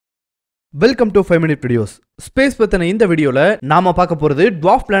Welcome to 5-minute videos. Space பத்தின இந்த வீடியோல நாம பார்க்க போறது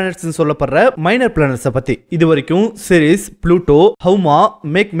Dwarf Planets னு சொல்லப்படுற மைனர் பிளானட்ஸ் பத்தி. இதுவரைக்கும் சிரிஸ், ப்ளூட்டோ, ஹௌமா,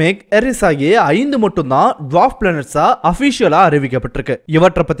 மெக்மெக், எரிஸ் ஆகிய 5 மட்டும் தான் Dwarf Planets-ஆ அபிஷியலா அறிவிக்கப்பட்டிருக்கு.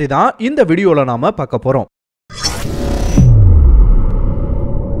 இவற்றை பத்தி தான் இந்த வீடியோல நாம பார்க்க போறோம்.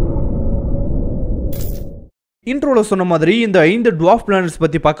 இன்ட்ரோல சொன்ன மாதிரி இந்த 5 Dwarf Planets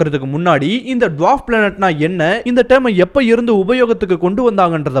பத்தி பார்க்கிறதுக்கு முன்னாடி இந்த Dwarf Planetனா என்ன, இந்த டேர்மை எப்ப இருந்து உபயோகத்துக்கு கொண்டு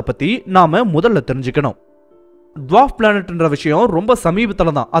வந்தாங்கன்றத பத்தி நாம முதல்ல தெரிஞ்சுக்கணும். Dwarf Planetன்ற விஷயம் ரொம்ப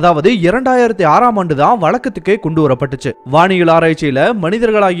சமீபத்துல தான், அதாவது 2006ஆம் ஆண்டு தான் வழக்கத்துக்கே கொண்டு வரப்பட்டுச்சு. வானியல் ஆராய்ச்சியில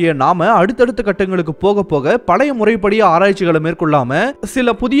மனிதர்களாகிய நாம அடுத்தடுத்த கட்டங்களுக்கு போக போக பழைய முறைப்படி ஆராய்ச்சிகளை மேற்கொள்ளாம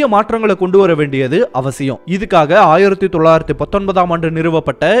சில புதிய மாற்றங்களை கொண்டு வர வேண்டியது அவசியம். இதுக்காக 1919ஆம் ஆண்டு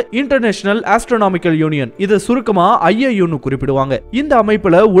நிறுவப்பட்ட இன்டர்நேஷனல் ஆஸ்ட்ரோனாமிக்கல் யூனியன், இதை சுருக்கமா IAU குறிப்பிடுவாங்க. இந்த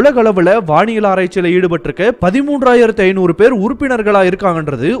அமைப்புல உலக அளவுல வானியல் ஆராய்ச்சியில ஈடுபட்டிருக்க 13,500 பேர் உறுப்பினர்களா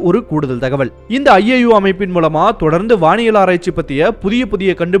இருக்காங்கன்றது ஒரு கூடுதல் தகவல். இந்த IAU அமைப்பின் மூலமா தொடர்ந்து வானியல் ஆராய்ச்சி பத்திய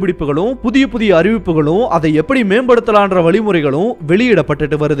புதிய கண்டுபிடிப்புகளும் புதிய அறிவிப்புகளும் அதை எப்படி மேம்படுத்தலாம்ன்ற வழிமுறைகளும்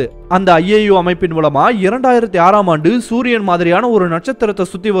வெளியிடப்பட்டு வருது. அந்த IAU அமைப்பின் மூலமா 2006ஆம் ஆண்டு சூரியன் மாதிரியான ஒரு நட்சத்திரத்தை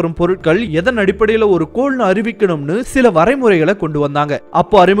சுத்தி வரும் பொருட்கள் எதன் அடிப்படையில் ஒரு கோள்னு அறிவிக்கணும்னு சில வரைமுறைகளை கொண்டு வந்தாங்க.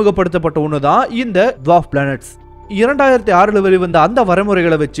 அப்போ அறிமுகப்படுத்தப்பட்ட ஒண்ணுதான் இந்த Dwarf Planets. 2006ல வெளிவந்த அந்த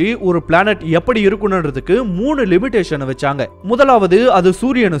வரைமுறைகளை வச்சு ஒரு பிளானட் எப்படி இருக்கணும்ன்றதுக்கு 3 லிமிடேஷனை வச்சாங்க. முதலாவது, அது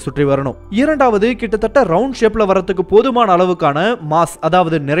சூரியனை சுற்றி வரணும். இரண்டாவது, கிட்டத்தட்ட ரவுண்ட் ஷேப்ல வரதுக்கு போதுமான அளவுக்கான மாஸ்,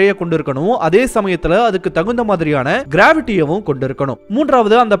 அதாவது நிறைய கொண்டிருக்கணும். அதே சமயத்துல அதுக்கு தகுந்த மாதிரியான கிராவிட்டியவும் கொண்டிருக்கணும்.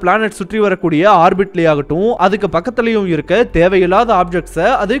 மூன்றாவது, அந்த பிளானட் சுற்றி வரக்கூடிய ஆர்பிட்லயே ஆகட்டும், அதுக்கு பக்கத்திலையும் இருக்க தேவையில்லாத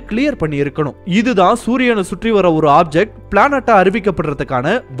ஆப்ஜெக்ட்ஸை அது கிளியர் பண்ணி இருக்கணும். இதுதான் சூரியனை சுற்றி வர ஒரு ஆப்ஜெக்ட் பிளானட்டா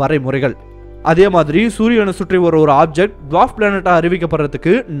அறிவிக்கப்படுறதுக்கான வரைமுறைகள். அதே மாதிரி சூரியனை சுற்றி வர ஒரு ஆப்ஜெக்ட் Dwarf Planetா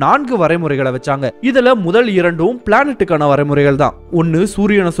அறிவிக்கப்படுறதுக்கு 4 வரைமுறைகளை வச்சாங்க. இதுல முதல் 2ம் பிளானட்டுக்கான வரைமுறைகள் தான். ஒன்னு,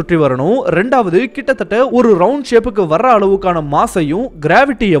 சூரியனை சுற்றி வரணும். ரெண்டாவது, கிட்டத்தட்ட ஒரு ரவுண்ட் ஷேப்புக்கு வர்ற அளவுக்கான மாஸையும்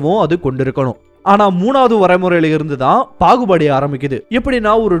கிராவிட்டியவும் அது கொண்டிருக்கணும். ஆனா மூணாவது வரைமுறையில இருந்து தான் பாகுபாடு ஆரம்பிக்குது.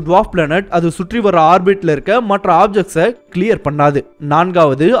 எப்படின்னா, ஒரு Dwarf Planet அது சுற்றி வர ஆர்பிட்ல இருக்க மற்ற ஆப்ஜெக்ட்ஸை கிளியர் பண்ணாது.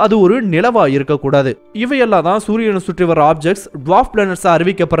 நான்காவது, அது ஒரு நிலவா இருக்கக்கூடாது. இவையெல்லாம் தான் சூரியனை சுற்றி வர ஆப்ஜெக்ட்ஸ் Dwarf Planets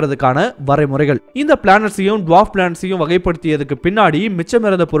அறிவிக்கப்படுறதுக்கான வரைமுறைகள். இந்த பிளானட்ஸையும் Dwarf Planetsையும் வகைப்படுத்தியதுக்கு பின்னாடி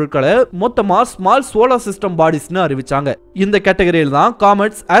மிச்சமிருந்த பொருட்களை மொத்தமா ஸ்மால் சோலார் சிஸ்டம் பாடிஸ்னு அறிவிச்சாங்க. இந்த கேட்டகரியில் தான்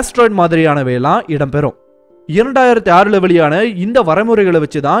காமெட்ஸ், ஆஸ்ட்ராய்ட் மாதிரியானவை எல்லாம் இடம்பெறும். 2006ல வெளியான இந்த வரைமுறைகளை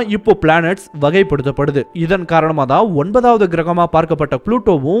வச்சுதான் இப்போ பிளானட்ஸ் வகைப்படுத்தப்படுது. இதன் காரணமா தான் 9வது கிரகமா பார்க்கப்பட்ட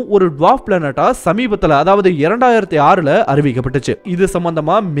ப்ளூட்டோவும் ஒரு Dwarf Planetா சமீபத்துல, அதாவது 2006ல அறிவிக்கப்பட்டுச்சு. இது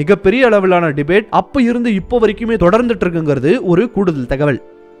சம்பந்தமா மிகப்பெரிய அளவிலான டிபேட் அப்ப இருந்து இப்போ வரைக்குமே தொடர்ந்துட்டு இருக்குங்கிறது ஒரு கூடுதல் தகவல்.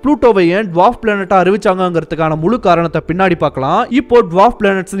 ப்ளூட்டோவை ஏன் Dwarf Planetா அறிவிச்சாங்கிறதுக்கான முழு காரணத்தை பின்னாடி பார்க்கலாம். இப்போ Dwarf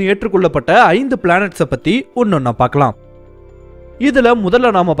Planets ஏற்றுக்கொள்ளப்பட்ட 5 பிளானட்ஸை பத்தி ஒன்னொன்னா பார்க்கலாம். இதுல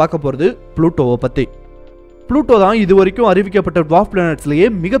முதல்ல நாம பார்க்க போறது ப்ளூட்டோவை பத்தி. ப்ளூட்டோ தான் இது வரைக்கும் அறிவிக்கப்பட்ட Dwarf Planetsலயே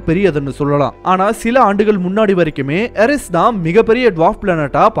மிகப்பெரியதுன்னு சொல்லலாம். ஆனா சில ஆண்டுகள் முன்னாடி வரைக்குமே எரிஸ் தான் மிகப்பெரிய Dwarf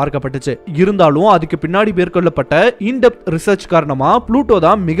Planetா பார்க்கப்பட்டுச்சு. இருந்தாலும் அதுக்கு பின்னாடி மேற்கொள்ளப்பட்ட இன்டெப்த் ரிசர்ச் காரணமா ப்ளூட்டோ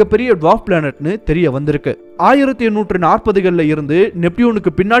தான் மிகப்பெரிய Dwarf Planetனு தெரிய வந்திருக்கு. 1840களில் இருந்து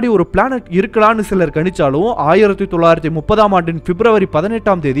நெப்டியூனுக்கு பின்னாடி ஒரு பிளானட் இருக்கலாம்னு சிலர் கணிச்சாலும் 1930ஆம் ஆண்டின் பிப்ரவரி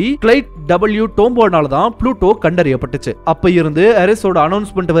 18ஆம் தேதி கிளைட் W டோம்போனால தான் ப்ளூட்டோ கண்டறியப்பட்டுச்சு. அப்ப இருந்து எரிஸோட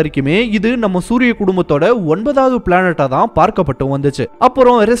அனௌன்ஸ்மெண்ட் வரைக்குமே இது நம்ம சூரிய குடும்பத்தோட 9வது பிளானட்டா தான் பார்க்கப்பட்டு வந்துச்சு.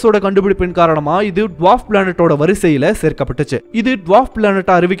 அப்புறம் எரிஸோட கண்டுபிடிப்பின் காரணமா இது Dwarf Planetோட வரிசையில சேர்க்கப்பட்டுச்சு. இது Dwarf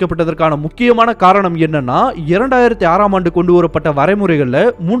Planetா அறிவிக்கப்பட்டதற்கான முக்கியமான காரணம் என்னன்னா, 2006ஆம் ஆண்டு கொண்டு வரப்பட்ட வரைமுறைகள்ல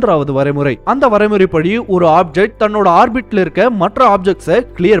 3வது வரைமுறை. அந்த வரைமுறைப்படி ஒரு ஆப்ஜெக்ட் தன்னோட ஆர்பிட்ல இருக்க மற்ற ஆப்ஜெக்ட்ஸை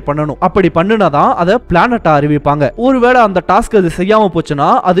கிளியர் பண்ணணும். அப்படி பண்ணுனாதான் அதை பிளானட்டா அறிவிப்பாங்க. ஒருவேளை அந்த டாஸ்க் அது செய்யாம போச்சுன்னா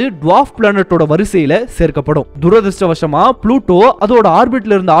அது Dwarf Planetோட வரிசையில சேர்க்கப்படும். துரதிர்ஷ்டவசமா ப்ளூட்டோ அதோட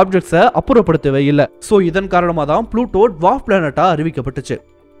ஆர்பிட்ல இருந்த ஆப்ஜெக்ட்ஸை அப்புறப்படுத்தவே இல்லை. சோ இதன் காரணமா தான் ப்ளூட்டோ Dwarf Planetா அறிவிக்கப்பட்டுச்சு.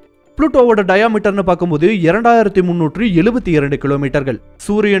 ப்ளூட்டோவோட டயாமீட்டர்னு பார்க்கும்போது 2372 கிலோமீட்டர்கள்.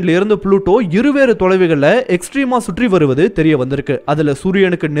 சூரியன்ல இருந்து ப்ளூட்டோ இருவேறு தொலைவுகள்ல எக்ஸ்ட்ரீமா சுற்றி வருவது தெரிய வந்திருக்கு. அதுல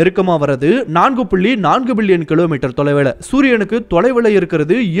சூரியனுக்கு நெருக்கமா வரது 4.4 பில்லியன் கிலோமீட்டர் தொலைவுல, சூரியனுக்கு தொலைவுல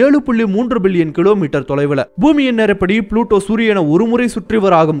இருக்கிறது 7.3 பில்லியன் கிலோமீட்டர் தொலைவுல. பூமியின் நேரப்படி ப்ளூட்டோ சூரியனை ஒரு முறை சுற்றி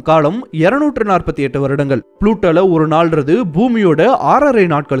வர ஆகும் காலம் 248 வருடங்கள். ப்ளூட்டோல ஒரு நாள்ன்றது பூமியோட 6.5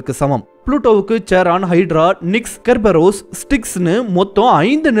 நாட்களுக்கு சமம். ப்ளூட்டோவுக்கு சேரான், ஹைட்ரா, நிக்ஸ், கெர்பரோஸ், ஸ்டிக்ஸ்னு மொத்தம்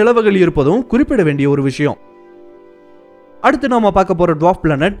 5 நிலவுகள் இருப்பதும் குறிப்பிட வேண்டிய ஒரு விஷயம். அடுத்து நாம பார்க்க போற Dwarf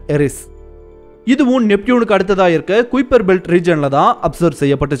Planet எரிஸ். இதுவும் நெப்டியூனுக்கு அடுத்ததா இருக்க குயிப்பர் பெல்ட் ரீஜன்ல தான் அப்சர்வ்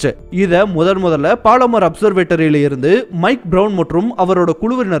செய்யப்பட்டுச்சு. இத முதல்ல பாலமர் அப்சர்வேட்டரியில இருந்து மைக் பிரவுன் மற்றும் அவரோட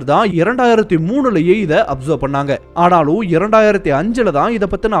குழுவினர் தான் 2003லயே இத அப்சர்வ் பண்ணாங்க. ஆனாலும் 2005ல தான் இத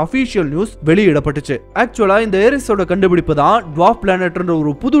பத்தின அபிஷியல் நியூஸ் வெளியிடப்பட்டுச்சு. ஆக்சுவலா இந்த ஏரிஸோட கண்டுபிடிப்பு தான் டுவார்ஃப் பிளானட்ன்ற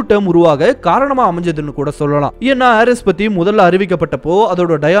ஒரு புது டேர்ம் உருவாக காரணமா அமைஞ்சதுன்னு கூட சொல்லலாம். ஏன்னா ஏரிஸ் பத்தி முதல்ல அறிவிக்கப்பட்டப்போ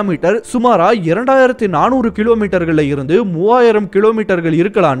அதோட டயாமீட்டர் சுமாரா 2400 கிலோமீட்டர்கள்ல இருந்து 3000 கிலோமீட்டர்கள்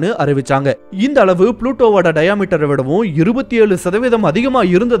இருக்கலாம்னு அறிவிச்சாங்க. இந்த அளவு புளூட்டோவோட டயாமீட்டரை விடவும் 27% அதிகமா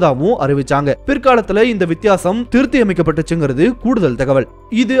இருந்ததாவும் அறிவிச்சாங்க. பிற்காலத்துல இந்த வித்தியாசம் திருத்தி அமைக்கப்பட்டுச்சுங்கிறது கூடுதல் தகவல்.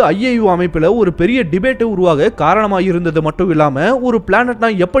 இது IAU அமைப்புல ஒரு பெரிய டிபேட் உருவாக காரணமா இருந்தது மட்டும் இல்லாம ஒரு பிளானட்னா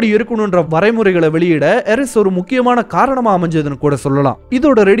எப்படி இருக்கணும்ன்ற வரைமுறைகளை வெளியிட எரிஸ் ஒரு முக்கியமான காரணமா அமைஞ்சதுன்னு கூட சொல்லலாம்.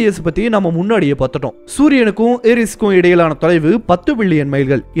 இதோட ரேடியஸ் பத்தி நம்ம முன்னாடியே பார்த்துட்டோம். சூரியனுக்கும் ஏரிஸ்க்கும் இடையிலான தொலைவு 10 பில்லியன்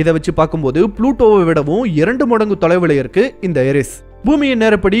மைல்கள். இதை வச்சு பார்க்கும்போது புளூட்டோவை விடவும் 2 மடங்கு தொலைவில் இருக்கு இந்த ஏரிஸ். பூமியின்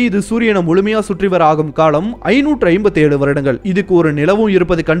நேரப்படி இது சூரியனை முழுமையா சுற்றி வர ஆகும் காலம் 557 வருடங்கள். இதுக்கு ஒரு நிலவும்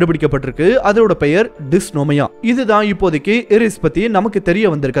இருப்பது கண்டுபிடிக்கப்பட்டிருக்கு. அதோட பெயர் டிஸ்னோமியா. இதுதான் இப்போதைக்கு ஏரிஸ் பத்தி நமக்கு தெரிய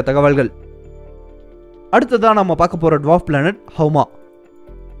வந்திருக்க தகவல்கள். அடுத்ததான் நம்ம பார்க்க போற டுவார்ஃப் பிளானட் ஹௌமா.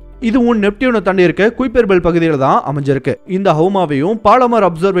 இதுவும் நெப்டியூனை தாண்டி இருக்க குயிப்பர் பெல்ட் பகுதியில தான் அமைஞ்சிருக்கு. இந்த ஹௌமாவையும் பாலமர்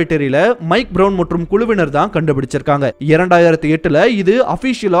அப்சர்வேட்டரியில மைக் பிரவுன் மற்றும் குழுவினர் தான் கண்டுபிடிச்சிருக்காங்க. 2008ல இது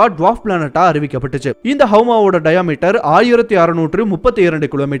அபிஷியலா டுவார்ஃப் பிளானட்டா அறிவிக்கப்பட்டுச்சு. இந்த ஹௌமாவோட டயாமீட்டர்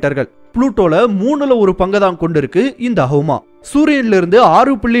 1632 கிலோமீட்டர்கள். புளூட்டோல 3ல ஒரு பங்கு தான் கொண்டிருக்கு இந்த ஹௌமா. சூரியன்ல இருந்து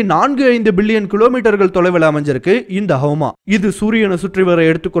 6.45 பில்லியன் கிலோமீட்டர்கள் தொலைவில் அமைஞ்சிருக்கு இந்த ஹௌமா. இது சூரியனை சுற்றி வர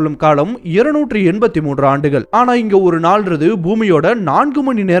எடுத்துக்கொள்ளும் காலம் 283 ஆண்டுகள். ஆனா இங்க ஒரு நாள்ன்றது பூமியோட 4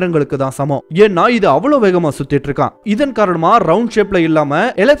 மணி நேரங்களுக்கு தான் சமம். ஏன்னா இது அவ்வளவு வேகமா சுத்திட்டு இருக்கான். இதன் காரணமா ரவுண்ட் ஷேப்ல இல்லாம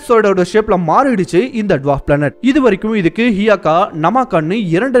எலிப்சாய்டோட ஷேப்ல மாறிடுச்சு இந்த டுவார்ஃப் பிளானட். இது வரைக்கும் இதுக்கு ஹியாகா நமாகான்னு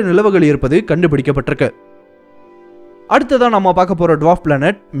 2 நிலவுகள் இருப்பது கண்டுபிடிக்கப்பட்டிருக்கு. அடுத்ததான் நம்ம பார்க்க போற டுவார்ஃப்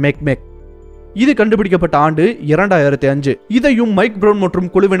பிளானட் மெக்மெக். இது கண்டுபிடிக்கப்பட்ட ஆண்டு 2005. இதையும் மைக் பிரவுன் மற்றும்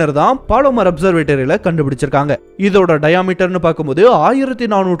குழுவினர் தான் பாலமர் அப்சர்வேட்டரியில கண்டுபிடிச்சிருக்காங்க. இதோட டயாமீட்டர்னு பார்க்கும்போது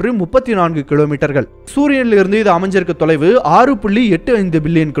 1434 கிலோமீட்டர்கள். சூரியன்ல இருந்து இது அமைஞ்சிருக்க தொலைவு 6.85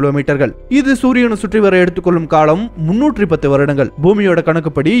 பில்லியன் கிலோமீட்டர்கள். இது சூரியனை சுற்றி வர எடுத்துக்கொள்ளும் காலம் 310 வருடங்கள். பூமியோட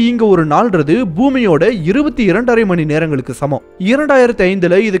கணக்குப்படி இங்க ஒரு நாள்ன்றது பூமியோட 22.5 மணி நேரங்களுக்கு சமம்.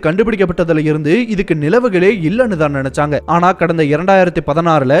 2005ல இது கண்டுபிடிக்கப்பட்டதுல இருந்து இதுக்கு நிலவுகளே இல்லன்னு தான் நினைச்சாங்க. ஆனா கடந்த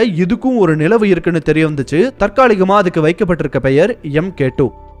 2016ல இதுக்கும் ஒரு நிலவு இருக்குன்னு தெரிய வந்துச்சு. தற்காலிகமா அதுக்கு வைக்கப்பட்டிருக்க பெயர் MK2.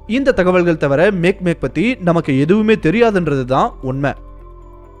 இந்த தகவல்கள் தவிர மெக்மெக் பத்தி நமக்கு எதுவுமே தெரியாதுன்றதுதான் உண்மை.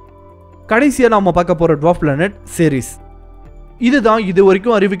 கடைசியா நாம பார்க்க போற டுவார்ஃப் பிளானட் சேரிஸ். இதுதான் இது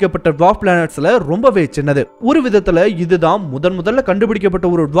வரைக்கும் அறிவிக்கப்பட்ட டுவார்ஃப் பிளானட்ஸ்ல ரொம்பவே சின்னது. ஒரு விதத்துல இதுதான் முதல்ல கண்டுபிடிக்கப்பட்ட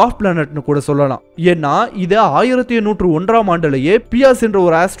ஒரு டுவார்ஃப் பிளானட்னு கூட சொல்லலாம். ஏன்னா இத 1801ஆம் ஆண்டுலயே பியாஸ் என்ற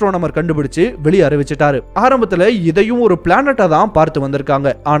ஒரு ஆஸ்ட்ரோனமர் கண்டுபிடிச்சு வெளியே அறிவிச்சிட்டாரு. ஆரம்பத்துல இதையும் ஒரு பிளானட்டா தான் பார்த்து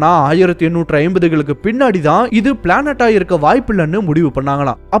வந்திருக்காங்க. ஆனா 1850களுக்கு பின்னாடி தான் இது பிளானட்டா இருக்க வாய்ப்பில்லைன்னு முடிவு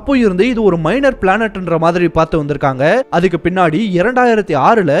பண்ணாங்களாம். அப்போ இருந்து இது ஒரு மைனர் பிளானட்ன்ற மாதிரி பார்த்து வந்திருக்காங்க. அதுக்கு பின்னாடி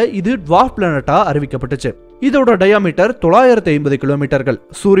 2006ல இது டுவார்ஃப் பிளானட்டா அறிவிக்கப்பட்டுச்சு. இதோட டயாமீட்டர் 950 கிலோமீட்டர்கள்.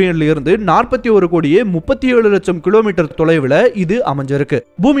 சூரியன்ல இருந்து 41,37,00,000 கிலோமீட்டர் தொலைவில் இது அமைஞ்சிருக்கு.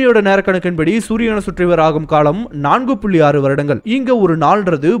 பூமியோட நேரக்கணக்கின்படி சூரியனை சுற்றி வர ஆகும் காலம் 4.6 வருடங்கள். இங்க ஒரு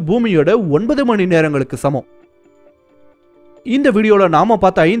நாள்ன்றது பூமியோட 9 மணி நேரங்களுக்கு சமம். இந்த வீடியோல நாம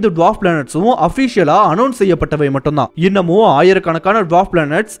பார்த்த 5 டுவார்ஃப் பிளானட்ஸும் அபிஷியலா அனௌன்ஸ் செய்யப்பட்டவை மட்டும்தான். இன்னமும் ஆயிரக்கணக்கான டுவார்ஃப்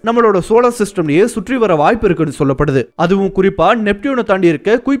பிளானட்ஸ் நம்மளோட சோலார் சிஸ்டம்லயே சுற்றி வர வாய்ப்பு இருக்குன்னு சொல்லப்படுது. அதுவும் குறிப்பா நெப்டியூனை தாண்டி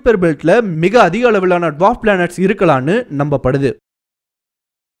இருக்க குயிப்பர் பெல்ட்ல மிக அதிக அளவிலான டுவார்ஃப் பிளானட்ஸ் இருக்கலாம்னு நம்பப்படுது.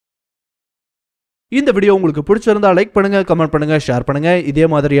 இந்த வீடியோ உங்களுக்கு பிடிச்சிருந்தா லைக் பண்ணுங்க, கமெண்ட் பண்ணுங்க, ஷேர் பண்ணுங்க. இதே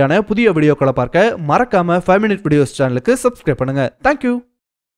மாதிரியான புதிய வீடியோக்களை பார்க்க மறக்காம 5 மினிட் வீடியோஸ் சேனலுக்கு சப்ஸ்கிரைப் பண்ணுங்க. தேங்க்யூ.